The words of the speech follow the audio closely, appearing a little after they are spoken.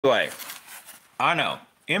Anyway, I know,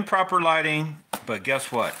 improper lighting, but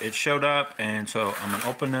guess what? It showed up, and so I'm gonna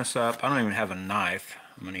open this up. I don't even have a knife.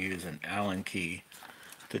 I'm gonna use an Allen key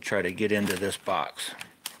to try to get into this box.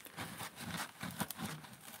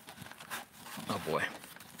 Oh boy.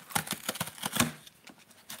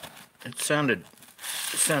 It sounded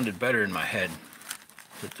better in my head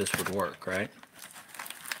that this would work, right?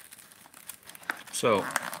 So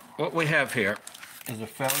what we have here is a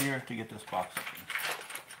failure to get this box open.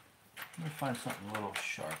 Let me find something a little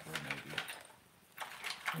sharper, maybe.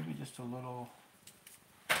 Maybe just a little...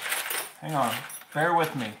 Hang on, bear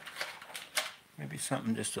with me. Maybe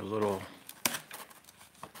something just a little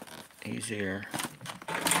easier.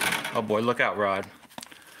 Oh boy, look out, Rod.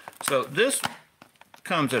 So this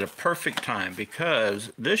comes at a perfect time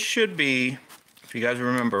because this should be, if you guys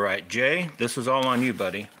remember right, Jay, this is all on you,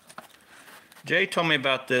 buddy. Jay told me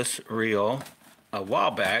about this reel a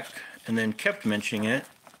while back and then kept mentioning it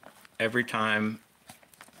every time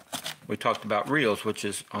we talked about reels, which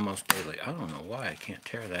is almost daily. I don't know why I can't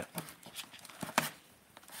tear that.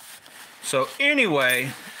 So anyway,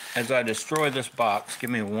 as I destroy this box, give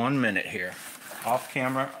me 1 minute here. Off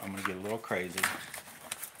camera, I'm gonna get a little crazy.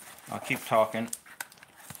 I'll keep talking.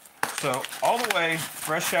 So all the way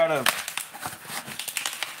fresh out of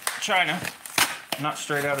China, not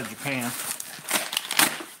straight out of Japan,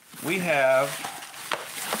 we have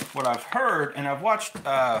what I've heard, and I've watched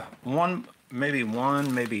maybe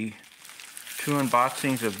two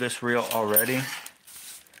unboxings of this reel already,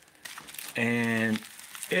 and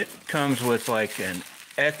it comes with like an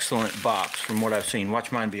excellent box from what I've seen.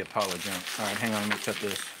 Watch mine be a pile of junk. All right, hang on, let me cut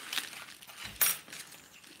this.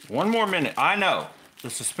 1 more minute. I know the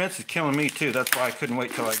suspense is killing me too. That's why I couldn't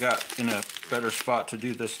wait till I got in a better spot to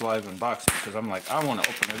do this live unboxing, because I'm like, I want to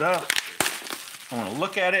open it up. I want to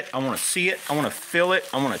look at it. I want to see it. I want to feel it.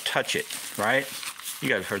 I want to touch it, right? You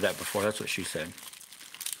guys heard that before. That's what she said.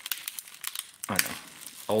 I know.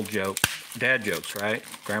 Old joke. Dad jokes, right?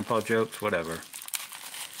 Grandpa jokes, whatever.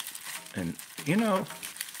 And, you know,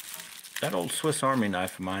 that old Swiss Army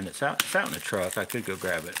knife of mine that's out in the truck, I could go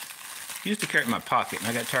grab it. I used to carry it in my pocket, and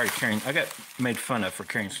I got tired of carrying, I got made fun of for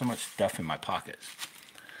carrying so much stuff in my pockets.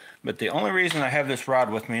 But the only reason I have this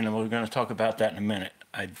rod with me, and we're going to talk about that in a minute,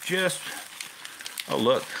 oh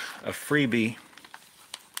look, a freebie.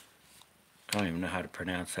 I don't even know how to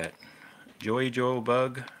pronounce that. Joy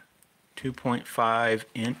Bug, 2.5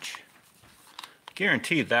 inch.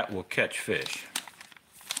 Guarantee that will catch fish.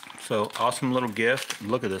 So awesome little gift.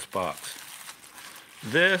 Look at this box.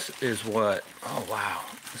 This is what, oh wow,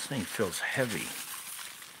 this thing feels heavy.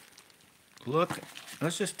 Look,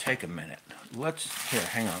 let's just take a minute. Here,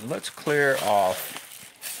 hang on, let's clear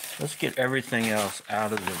off. Let's get everything else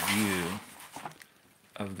out of the view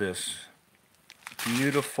of this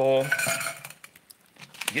beautiful,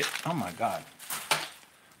 oh my God.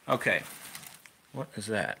 Okay, what is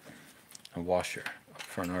that? A washer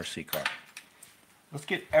for an RC car. Let's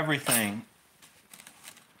get everything.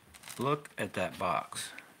 Look at that box.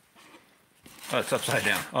 Oh, it's upside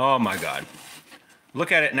down. Oh my God.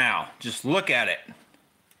 Look at it now. Just look at it.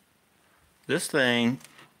 This thing,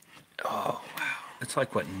 oh wow. It's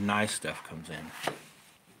like what nice stuff comes in.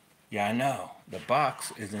 Yeah, I know. The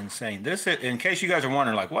box is insane. This is, in case you guys are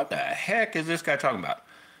wondering, like, what the heck is this guy talking about?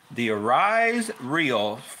 The Arise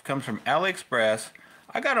reel comes from AliExpress.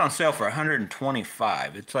 I got it on sale for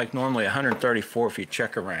 $125. It's like normally $134 if you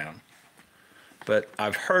check around. But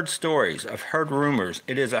I've heard stories, I've heard rumors.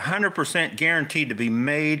 It is 100% guaranteed to be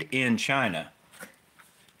made in China.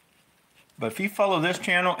 But if you follow this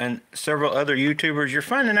channel and several other YouTubers, you're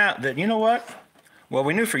finding out that, you know what? Well,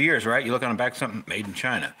 we knew for years, right? You look on the back, something made in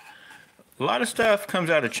China. A lot of stuff comes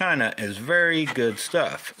out of China is very good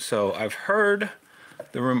stuff. So I've heard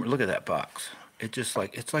the rumor. Look at that box. It's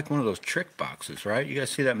like one of those trick boxes, right? You guys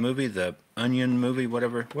see that movie, the Onion movie,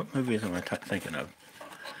 whatever? What movie am I thinking of?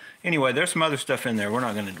 Anyway, there's some other stuff in there. We're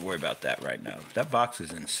not going to worry about that right now. That box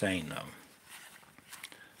is insane, though.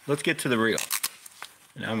 Let's get to the reel.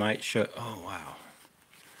 And I might show, oh, wow.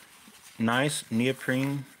 Nice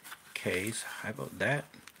neoprene case. How about that?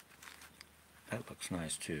 That looks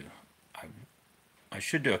nice, too. I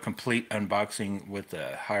should do a complete unboxing with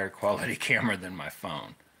a higher quality camera than my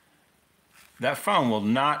phone. That phone will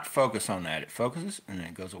not focus on that. It focuses and then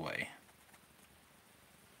it goes away.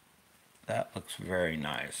 That looks very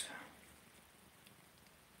nice.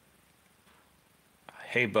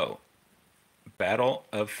 Hey Bo, Battle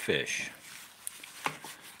of Fish.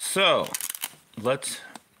 So, let's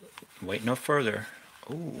wait no further.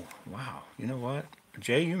 Oh, wow. You know what?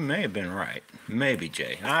 Jay, you may have been right. Maybe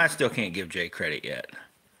Jay. I still can't give Jay credit yet.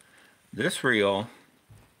 This reel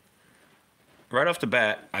right off the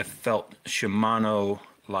bat, I felt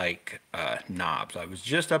Shimano-like knobs. I was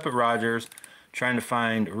just up at Rogers trying to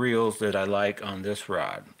find reels that I like on this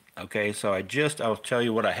rod. Okay, so I'll tell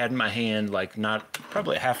you what I had in my hand, like not,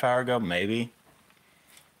 probably a half hour ago, maybe.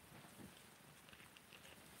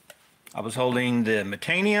 I was holding the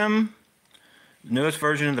Metanium, newest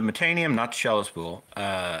version of the Metanium, not the shallow spool,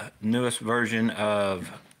 newest version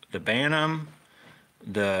of the Bantam,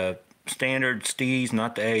 the standard Steez,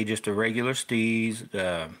 not the A, just a regular Steez,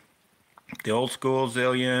 the old school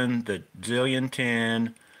Zillion, the Zillion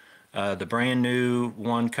 10, the brand new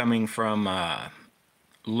one coming from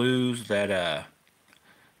Lose, that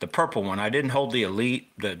the purple one. I didn't hold the Elite.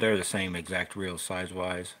 They're the same exact reel size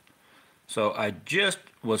wise. So I just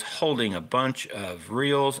was holding a bunch of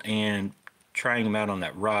reels and trying them out on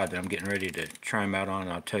that rod that I'm getting ready to try them out on.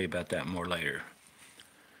 I'll tell you about that more later.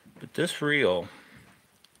 But this reel,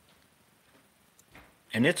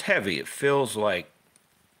 and it's heavy. It feels like,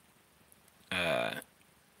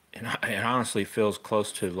 it honestly feels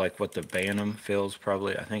close to like what the Bantam feels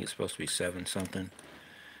probably. I think it's supposed to be 7 something.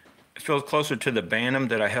 It feels closer to the Bantam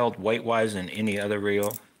that I held weight-wise than any other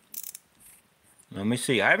reel. Let me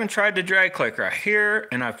see. I haven't tried the drag clicker. I hear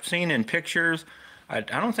and I've seen in pictures. I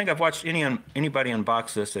don't think I've watched anybody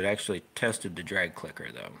unbox this that actually tested the drag clicker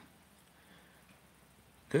though.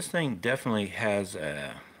 This thing definitely has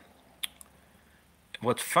a...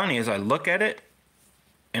 What's funny is I look at it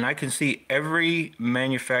and I can see every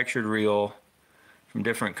manufactured reel from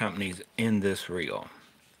different companies in this reel.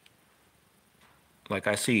 Like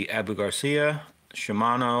I see Abu Garcia,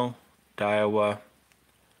 Shimano, Daiwa,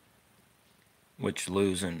 which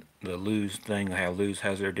Lose, and the Lose thing, how Lose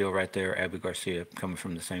has their deal right there, Abu Garcia coming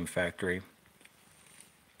from the same factory.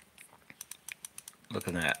 Look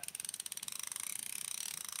at that.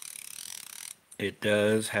 It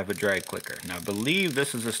does have a drag clicker. Now I believe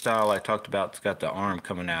this is the style I talked about. It's got the arm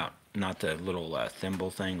coming out, not the little thimble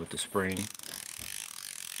thing with the spring.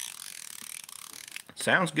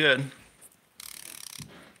 Sounds good.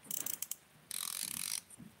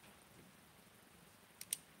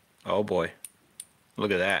 Oh boy,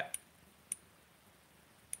 look at that.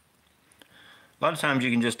 A lot of times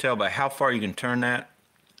you can just tell by how far you can turn that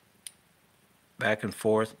back and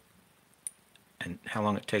forth and how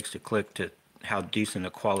long it takes to click to how decent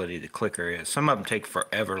a quality the clicker is. Some of them take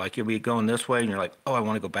forever. Like you'll be going this way and you're like, oh, I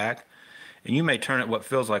want to go back. And you may turn it what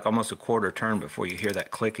feels like almost a quarter turn before you hear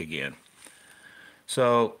that click again.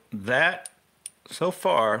 So that, so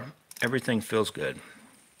far, everything feels good.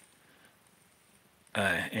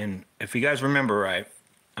 And if you guys remember right,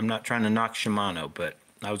 I'm not trying to knock Shimano, but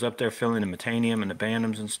I was up there filling the Metanium and the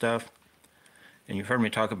Bantams and stuff. And you've heard me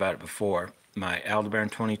talk about it before. My Aldebaran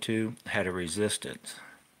 22 had a resistance.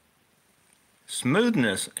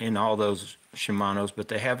 Smoothness in all those Shimanos, but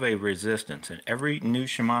they have a resistance. And every new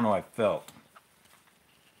Shimano I've felt,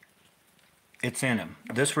 it's in them.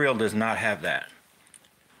 This reel does not have that,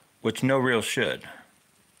 which no reel should.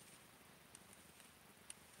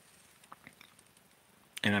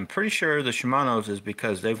 And I'm pretty sure the Shimano's is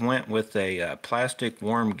because they've went with a plastic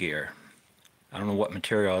worm gear. I don't know what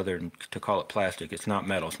material other than to call it plastic. It's not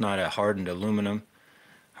metal. It's not a hardened aluminum,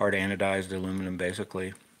 hard anodized aluminum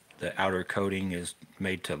basically. The outer coating is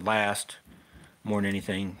made to last more than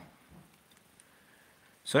anything.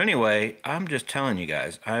 So anyway, I'm just telling you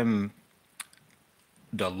guys,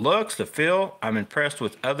 the looks, the feel, I'm impressed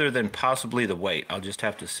with, other than possibly the weight. I'll just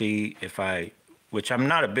have to see if which I'm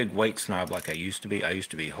not a big weight snob like I used to be. I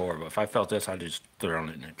used to be horrible. If I felt this, I'd just throw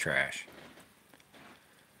it in the trash.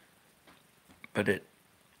 But it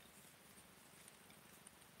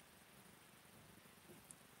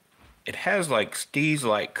has like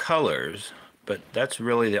Steez-like colors, but that's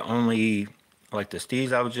really the only, like the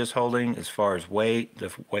Steez I was just holding, as far as weight,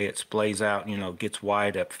 the way it splays out, you know, gets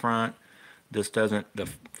wide up front. This doesn't, the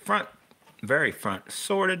front, very front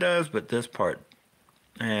sort of does, but this part,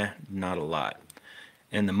 not a lot.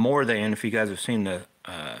 And the more than, if you guys have seen the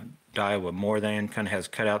Daiwa more than, kind of has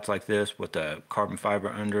cutouts like this with the carbon fiber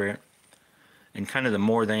under it. And kind of the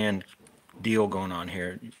more than deal going on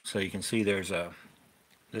here. So you can see there's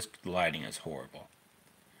this lighting is horrible.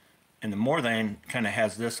 And the more than kind of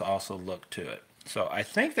has this also look to it. So I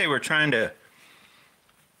think they were trying to,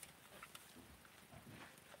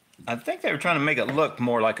 make it look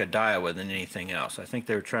more like a Daiwa than anything else. I think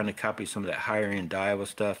they were trying to copy some of that higher end Daiwa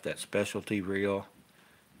stuff, that specialty reel.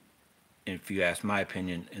 If you ask my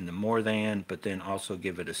opinion, in the more than, but then also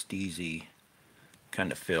give it a Steezy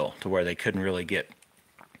kind of feel to where they couldn't really get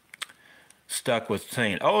stuck with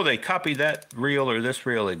saying, oh, they copied that reel or this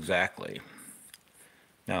reel exactly.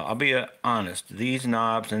 Now, I'll be honest, these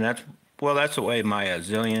knobs, and that's Well, that's the way my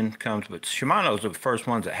Zillion comes, but Shimano's the first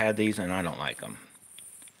ones that had these, and I don't like them.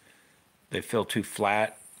 They feel too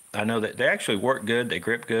flat. I know that they actually work good, they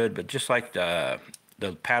grip good, but just like the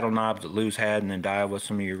paddle knobs that Lou's had and then Daiwa,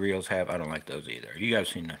 some of your reels have, I don't like those either. You guys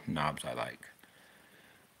seen the knobs I like.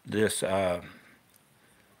 This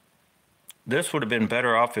this would have been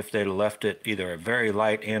better off if they'd have left it either a very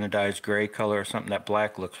light anodized gray color or something. That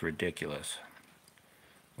black looks ridiculous.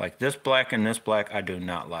 Like this black and this black I do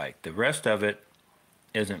not like. The rest of it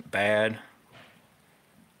isn't bad.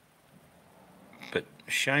 But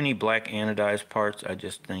shiny black anodized parts I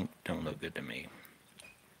just think don't look good to me.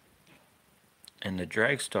 And the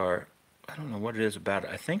Dragstar, I don't know what it is about it.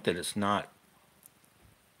 I think that it's not,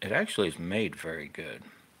 it actually is made very good.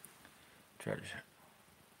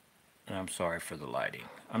 And I'm sorry for the lighting.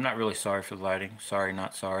 I'm not really sorry for the lighting. Sorry,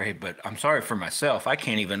 not sorry, but I'm sorry for myself. I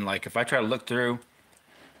can't even, like, if I try to look through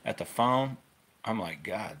at the phone, I'm like,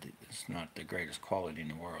 God, it's not the greatest quality in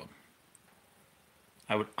the world.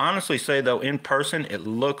 I would honestly say, though, in person, it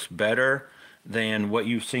looks better than what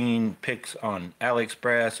you've seen pics on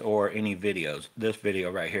AliExpress or any videos. This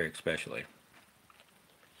video right here especially.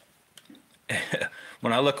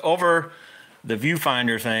 When I look over the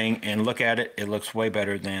viewfinder thing and look at it, it looks way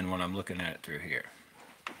better than when I'm looking at it through here.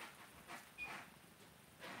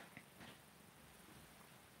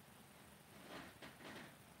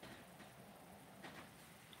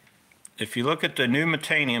 If you look at the new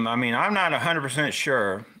Metanium, I mean, I'm not 100%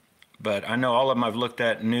 sure, but I know all of them I've looked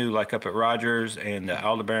at new, like up at Rogers and the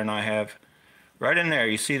Aldebaran I have. Right in there,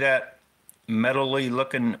 you see that metally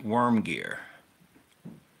looking worm gear.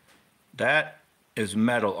 That is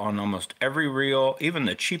metal on almost every reel, even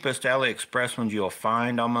the cheapest AliExpress ones you'll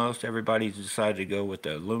find almost. Everybody's decided to go with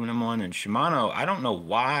the aluminum one. And Shimano, I don't know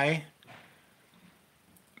why,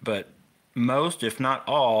 but most, if not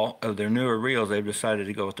all, of their newer reels, they've decided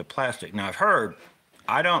to go with the plastic. Now, I've heard,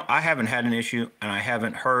 I haven't had an issue, and I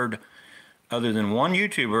haven't heard, other than one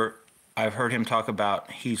YouTuber, I've heard him talk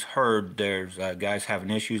about, he's heard there's guys having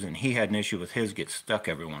issues, and he had an issue with his get stuck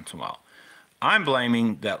every once in a while. I'm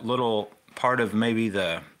blaming that little part of maybe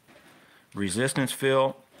the resistance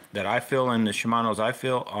feel that I feel in the Shimano's I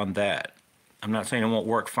feel on that. I'm not saying it won't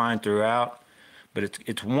work fine throughout, but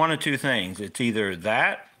it's one of two things. It's either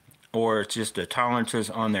that, or it's just the tolerances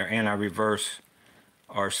on their anti-reverse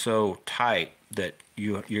are so tight that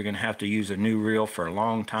you're going to have to use a new reel for a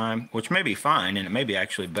long time, which may be fine, and it may be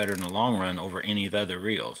actually better in the long run over any of the other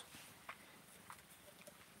reels.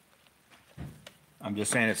 I'm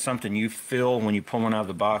just saying it's something you feel when you pull one out of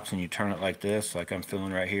the box and you turn it like this, like I'm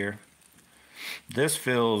feeling right here. This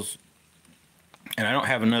feels, and I don't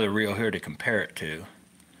have another reel here to compare it to,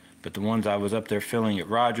 but the ones I was up there filling at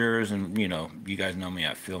Rogers, and you know, you guys know me,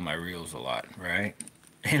 I fill my reels a lot, right?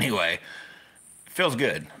 Anyway, feels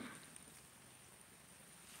good.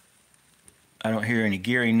 I don't hear any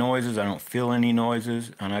gearing noises, I don't feel any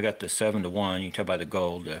noises, and I got the 7-to-1, you can tell by the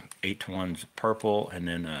gold, the 8-to-1's purple, and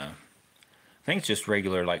then I think it's just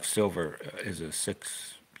regular, like silver is a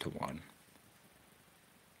 6-to-1.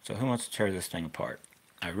 So who wants to tear this thing apart?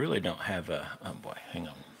 I really don't have a, oh boy, hang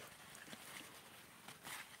on.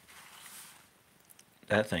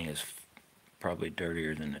 That thing is probably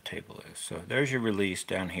dirtier than the table is. So there's your release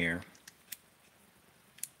down here.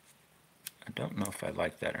 I don't know if I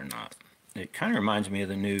like that or not. It kind of reminds me of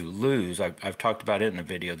the new Luz. I've talked about it in the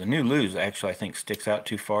video. The new Luz actually I think sticks out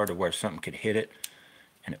too far to where something could hit it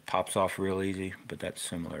and it pops off real easy, but that's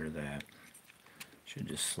similar to that. Should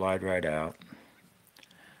just slide right out.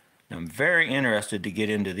 Now I'm very interested to get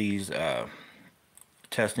into these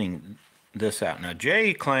testing this out. Now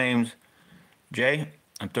Jay claims, Jay,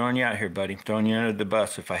 I'm throwing you out here, buddy. I'm throwing you under the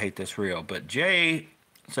bus if I hate this reel. But Jay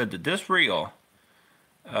said that this reel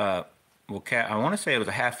I want to say it was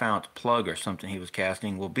a 1/2 ounce plug or something he was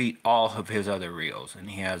casting, will beat all of his other reels.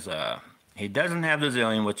 And he has he doesn't have the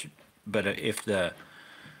Zillion, but if the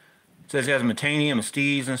it says he has a Metanium, a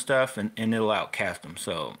Steez and stuff, and it'll outcast them.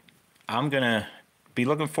 So I'm gonna be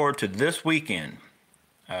looking forward to this weekend.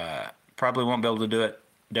 Probably won't be able to do it.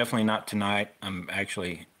 Definitely not tonight. I'm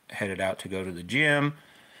actually headed out to go to the gym.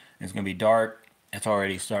 It's gonna be dark. It's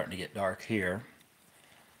already starting to get dark here.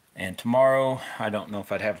 And tomorrow, I don't know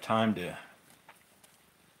if I'd have time to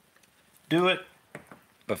do it,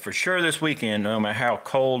 but for sure this weekend, no matter how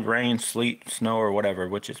cold, rain, sleet, snow, or whatever,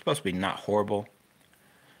 which is supposed to be not horrible,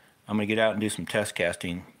 I'm going to get out and do some test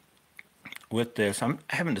casting with this. I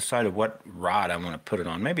haven't decided what rod I want to put it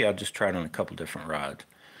on. Maybe I'll just try it on a couple different rods.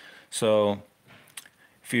 So,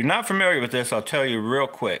 if you're not familiar with this, I'll tell you real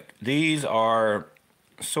quick. These are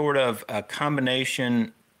sort of a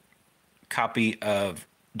combination copy of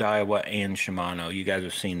Daiwa and Shimano. You guys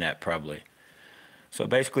have seen that probably. So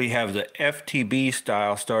basically you have the FTB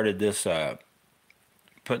style started this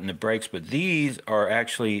putting the brakes, but these are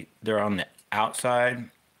actually, they're on the outside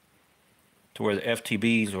to where the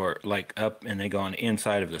FTBs are like up and they go on the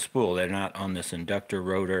inside of the spool. They're not on this inductor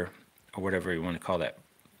rotor or whatever you want to call that.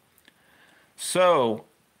 So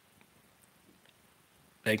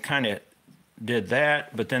they kind of did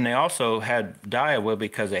that, but then they also had Daiwa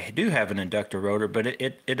because they do have an inductor rotor, but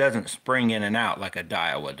it doesn't spring in and out like a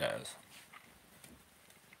Daiwa does.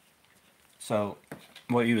 So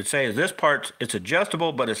what you would say is this part, it's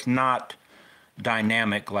adjustable, but it's not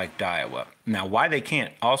dynamic like Daiwa. Now, why they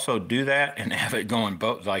can't also do that and have it going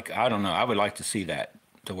both, like, I don't know, I would like to see that,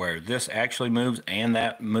 to where this actually moves and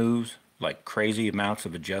that moves, like crazy amounts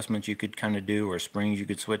of adjustments you could kind of do, or springs you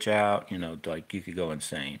could switch out, you know, like you could go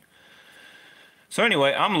insane. So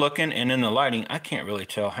anyway, I'm looking, and in the lighting, I can't really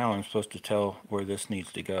tell how I'm supposed to tell where this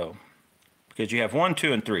needs to go. Because you have 1,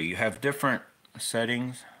 2, and 3. You have different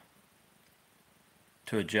settings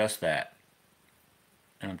to adjust that.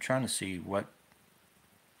 And I'm trying to see where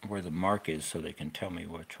the mark is so they can tell me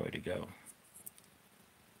which way to go.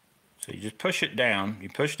 So you just push it down. You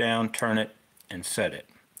push down, turn it, and set it.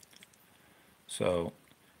 So,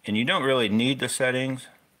 and you don't really need the settings,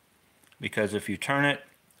 because if you turn it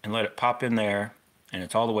and let it pop in there, and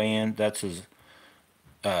it's all the way in, that's as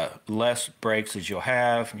less brakes as you'll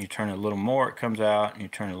have. And you turn it a little more, it comes out, and you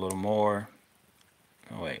turn it a little more.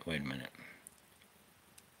 Oh, wait a minute.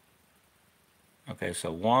 Okay, so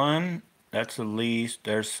 1, that's the least,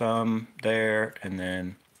 there's some there, and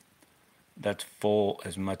then that's full,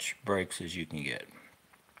 as much brakes as you can get.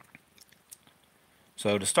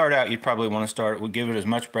 So to start out, you'd probably want to start, we'll give it as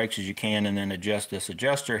much brakes as you can, and then adjust this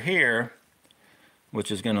adjuster here, which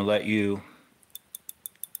is going to let you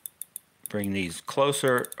bring these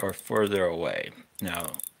closer or further away.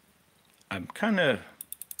 Now, I'm kind of,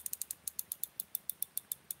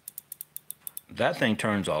 that thing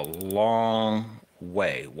turns a long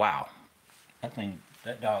way. Wow.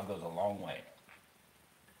 That dog goes a long way.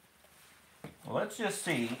 Well, let's just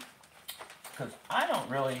see, because I don't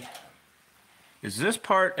really, is this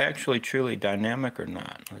part actually truly dynamic or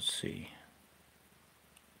not? Let's see.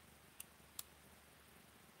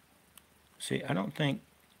 See, I don't know.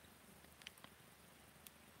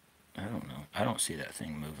 I don't see that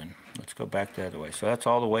thing moving. Let's go back the other way. So that's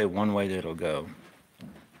all the way, one way that it'll go.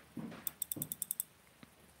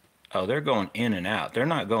 Oh, they're going in and out. They're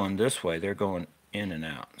not going this way. They're going in and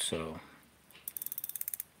out. So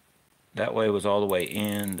that way was all the way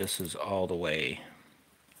in. This is all the way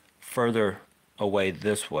further away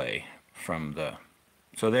this way from the...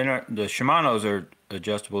 So they're not, the Shimanos are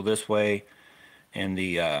adjustable this way, and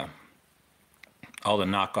the all the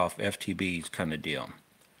knockoff FTBs kind of deal.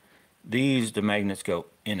 These, the magnets go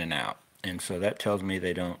in and out, and so that tells me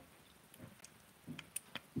they don't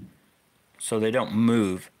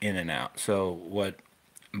move in and out. So what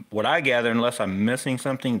I gather, unless I'm missing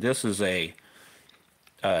something, this is a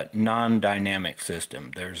non-dynamic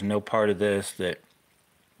system. There's no part of this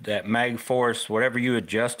that mag force, whatever you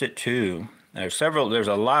adjust it to, there's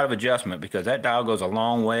a lot of adjustment, because that dial goes a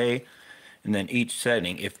long way, and then each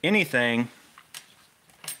setting, if anything,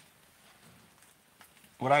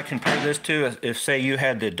 what I compare this to is if, say, you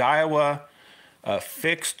had the Daiwa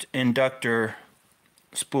fixed inductor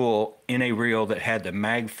spool in a reel that had the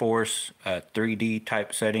mag force 3D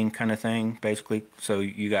type setting kind of thing, basically. So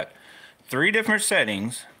you got 3 different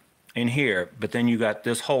settings in here, but then you got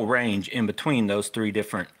this whole range in between those 3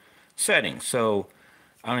 different settings. So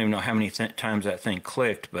I don't even know how many times that thing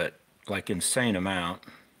clicked, but like insane amount.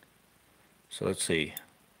 So let's see.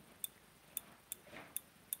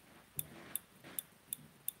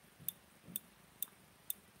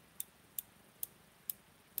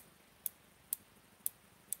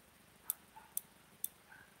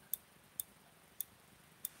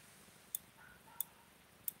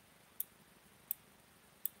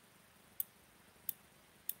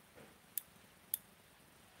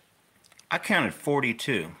 I counted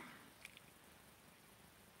 42.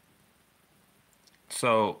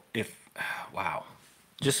 So if, wow,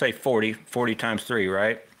 just say 40 times 3,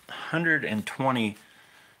 right? 120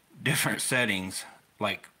 different settings,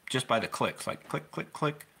 like just by the clicks, like click, click,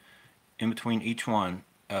 click, in between each one,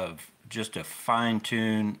 of just to fine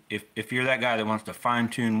tune. If you're that guy that wants to fine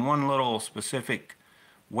tune one little specific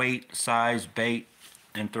weight, size, bait,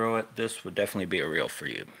 and throw it, this would definitely be a reel for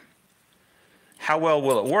you. How well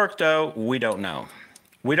will it work, though? We don't know.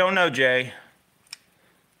 We don't know, Jay.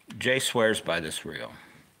 Jay swears by this reel.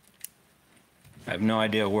 I have no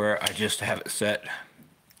idea where. I just have it set.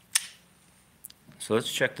 So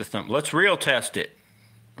let's check the thumb. Let's reel test it.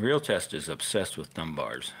 Real Test is obsessed with thumb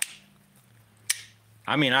bars.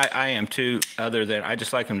 I mean, I am too, other than I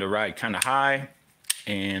just like them to ride kind of high.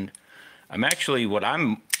 And I'm actually, what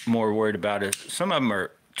I'm more worried about is some of them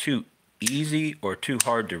are too easy or too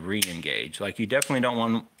hard to re-engage. Like, you definitely don't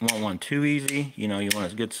want one too easy. You know, you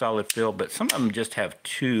want a good solid feel, but some of them just have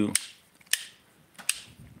too...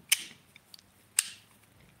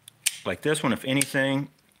 Like this one, if anything,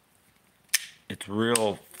 it's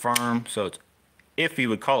real firm. So it's, if you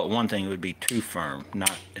would call it one thing, it would be too firm.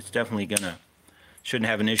 Not, it's definitely gonna, shouldn't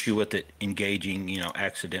have an issue with it engaging, you know,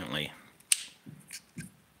 accidentally.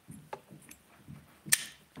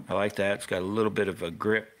 I like that. It's got a little bit of a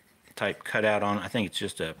grip type cutout on it. I think it's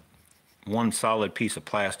just a one solid piece of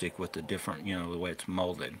plastic with the different, you know, the way it's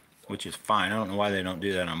molded, which is fine. I don't know why they don't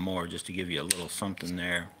do that on more, just to give you a little something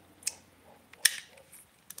there.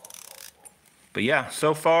 But yeah,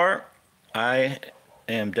 so far I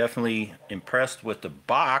am definitely impressed with the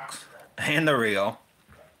box and the reel.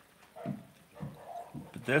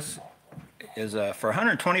 But this is for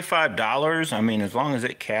 $125. I mean, as long as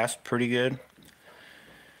it casts pretty good.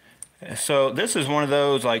 So this is one of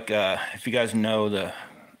those, like, if you guys know, it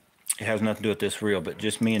has nothing to do with this reel, but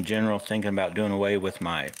just me in general thinking about doing away with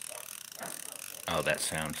my, oh, that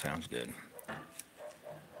sounds good.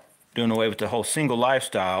 Doing away with the whole single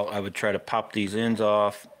lifestyle. I would try to pop these ends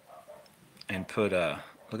off and put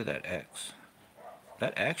look at that X.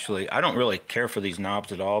 That actually, I don't really care for these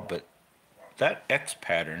knobs at all, but that X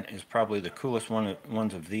pattern is probably the coolest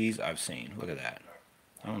ones of these I've seen. Look at that.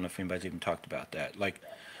 I don't know if anybody's even talked about that. Like,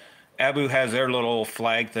 Abu has their little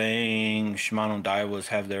flag thing, Shimano and Daiwas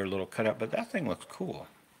have their little cutout, but that thing looks cool.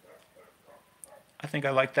 I think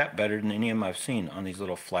I like that better than any of them I've seen on these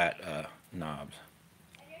little flat knobs.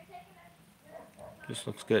 Just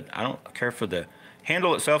looks good. I don't care for the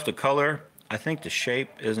handle itself, the color. I think the shape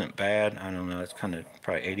isn't bad. I don't know. It's kind of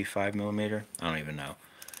probably 85 millimeter. I don't even know.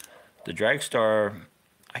 The Dragstar,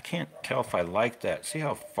 I can't tell if I like that. See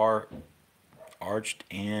how far arched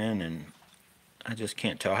in, and I just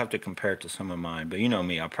can't tell. I have to compare it to some of mine. But you know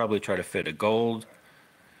me, I'll probably try to fit a gold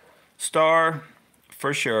star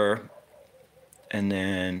for sure. And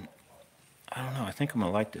then, I don't know. I think I'm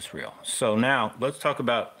going to like this reel. So now, let's talk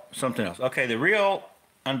about something else. Okay, the reel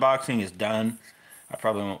unboxing is done. I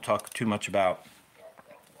probably won't talk too much about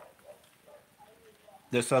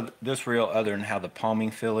this reel other than how the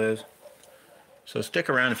palming feel is. So stick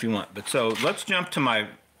around if you want. But so let's jump to my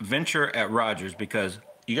venture at Rogers, because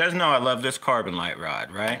you guys know I love this carbon light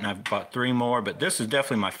rod, right? And I've bought 3 more, but this is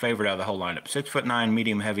definitely my favorite out of the whole lineup. 6'9",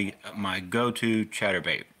 medium heavy, my go-to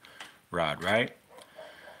chatterbait rod, right?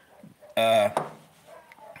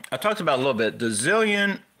 I talked about a little bit the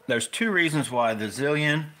Zillion. There's 2 reasons why the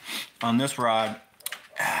Zillion on this rod,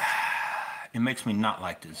 it makes me not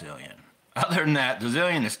like the Zillion. Other than that, the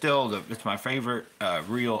Zillion is still, it's my favorite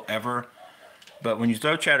reel ever. But when you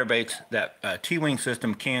throw chatterbaits, that T-wing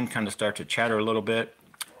system can kind of start to chatter a little bit.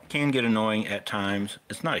 Can get annoying at times.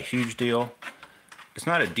 It's not a huge deal. It's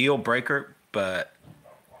not a deal breaker, but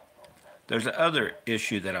there's another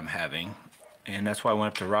issue that I'm having, and that's why I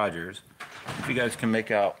went up to Rogers. If you guys can make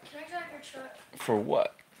out. Can I drive your truck? For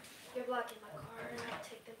what? You're blocking my car, and I'll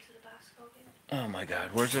take them to the basketball game. Oh my God,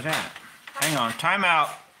 where's it at? Hang on, time out.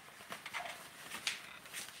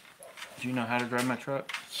 Do you know how to drive my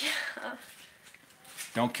truck? Yeah.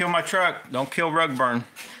 Don't kill my truck. Don't kill rug burn.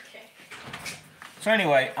 Okay. So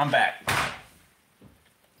anyway, I'm back.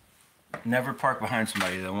 Never park behind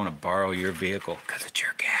somebody that want to borrow your vehicle, because it's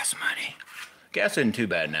your gas money. Gas isn't too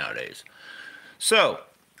bad nowadays. So,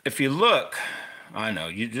 if you look, I know,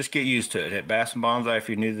 you just get used to it. At Bass and Bonsai, if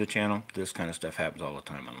you're new to the channel, this kind of stuff happens all the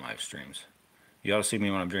time on live streams. You ought to see me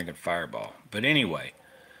when I'm drinking Fireball. But anyway,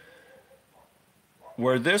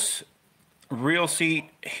 where this reel seat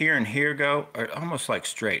here and here go are almost like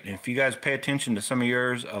straight. And if you guys pay attention to some of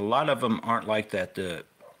yours, a lot of them aren't like that.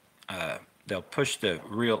 They'll push the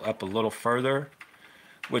reel up a little further,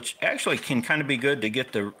 which actually can kind of be good to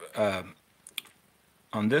get the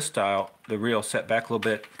on this style, the reel set back a little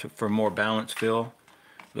bit for more balanced feel.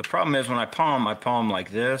 The problem is when I palm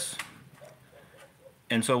like this.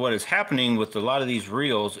 And so what is happening with a lot of these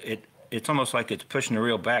reels, it's almost like it's pushing the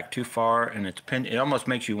reel back too far, and it almost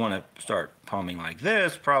makes you want to start palming like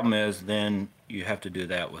this. Problem is then you have to do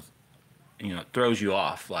that with, you know, it throws you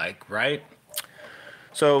off, like, right?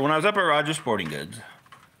 So when I was up at Rogers Sporting Goods,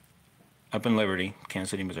 up in Liberty, Kansas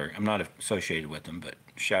City, Missouri, I'm not associated with them, but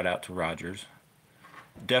shout out to Rogers.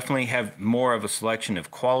 Definitely have more of a selection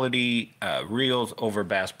of quality reels over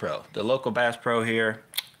Bass Pro. The local Bass Pro here,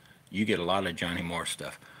 you get a lot of Johnny Moore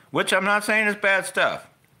stuff, which I'm not saying is bad stuff.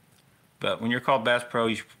 But when you're called Bass Pro,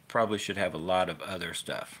 you probably should have a lot of other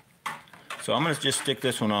stuff. So I'm going to just stick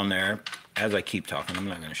this one on there as I keep talking. I'm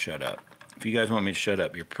not going to shut up. If you guys want me to shut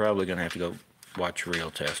up, you're probably going to have to go watch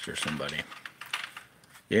Reel Test or somebody.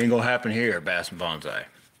 It ain't going to happen here at Bass and Bonsai.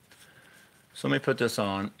 So let me put this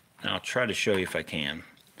on, and I'll try to show you if I can.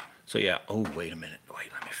 So yeah, oh, wait a minute.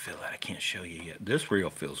 Wait, let me feel that. I can't show you yet. This reel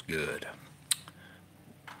feels good.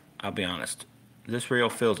 I'll be honest. This reel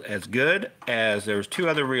feels as good as there's 2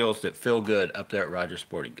 other reels that feel good up there at Rogers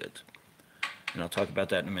Sporting Goods. And I'll talk about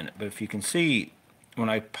that in a minute. But if you can see, when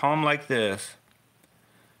I palm like this,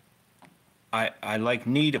 I like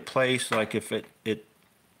need a place, like if it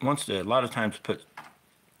wants to, a lot of times put,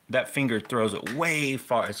 that finger throws it way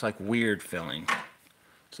far. It's like weird feeling.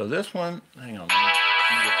 So this one, hang on. I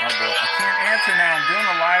can't answer now. I'm doing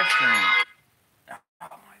a live stream.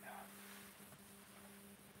 Oh my God.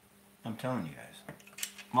 I'm telling you guys.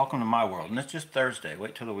 Welcome to my world. And it's just Thursday.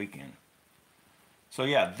 Wait till the weekend. So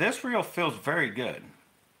yeah, this reel feels very good.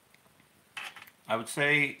 I would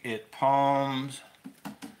say it palms.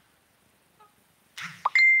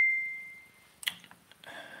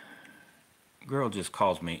 Girl just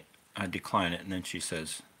calls me. I decline it, and then she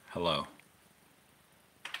says hello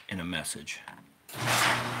in a message.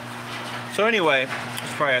 So anyway,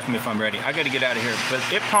 she's probably asking me if I'm ready. I got to get out of here. But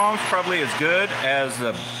it palms probably as good as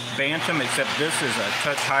the Bantam, except this is a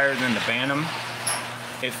touch higher than the Bantam.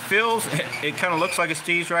 It feels, it kind of looks like a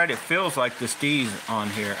Steez, right? It feels like the Steez on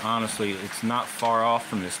here. Honestly, it's not far off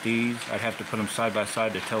from the Steez. I'd have to put them side by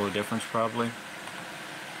side to tell the difference probably.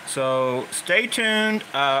 So stay tuned.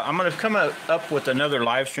 I'm going to come up with another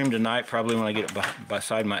live stream tonight, probably when I get it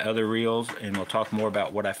beside my other reels, and we'll talk more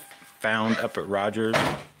about what I found up at Rogers.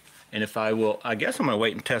 And if I will, I guess I'm going to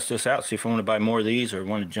wait and test this out, see if I want to buy more of these or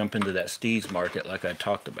want to jump into that Steez market like I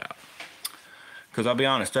talked about. Because I'll be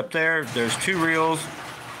honest, up there, there's 2 reels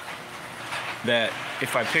that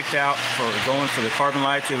if I picked out for going for the carbon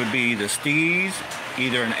lights, it would be the Steez,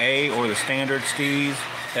 either an A or the standard Steez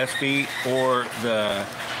SB, or the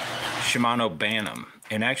Shimano Bantam.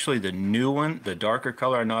 And actually the new one, the darker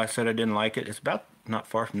color, I know I said I didn't like it, it's about not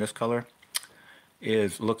far from this color,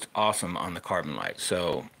 looks awesome on the carbon light.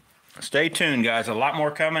 So stay tuned, guys. A lot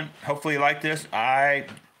more coming. Hopefully you like this. For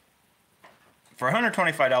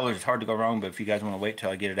 $125, it's hard to go wrong, but if you guys want to wait till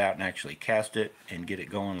I get it out and actually cast it and get it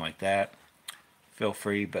going like that, feel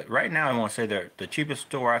free. But right now I want to say that the cheapest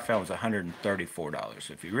store I found was $134.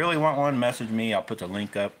 If you really want one, message me. I'll put the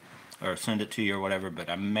link up or send it to you or whatever, but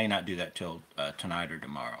I may not do that till tonight or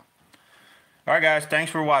tomorrow. Alright guys,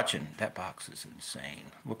 thanks for watching. That box is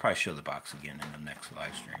insane. We'll probably show the box again in the next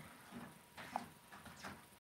live stream.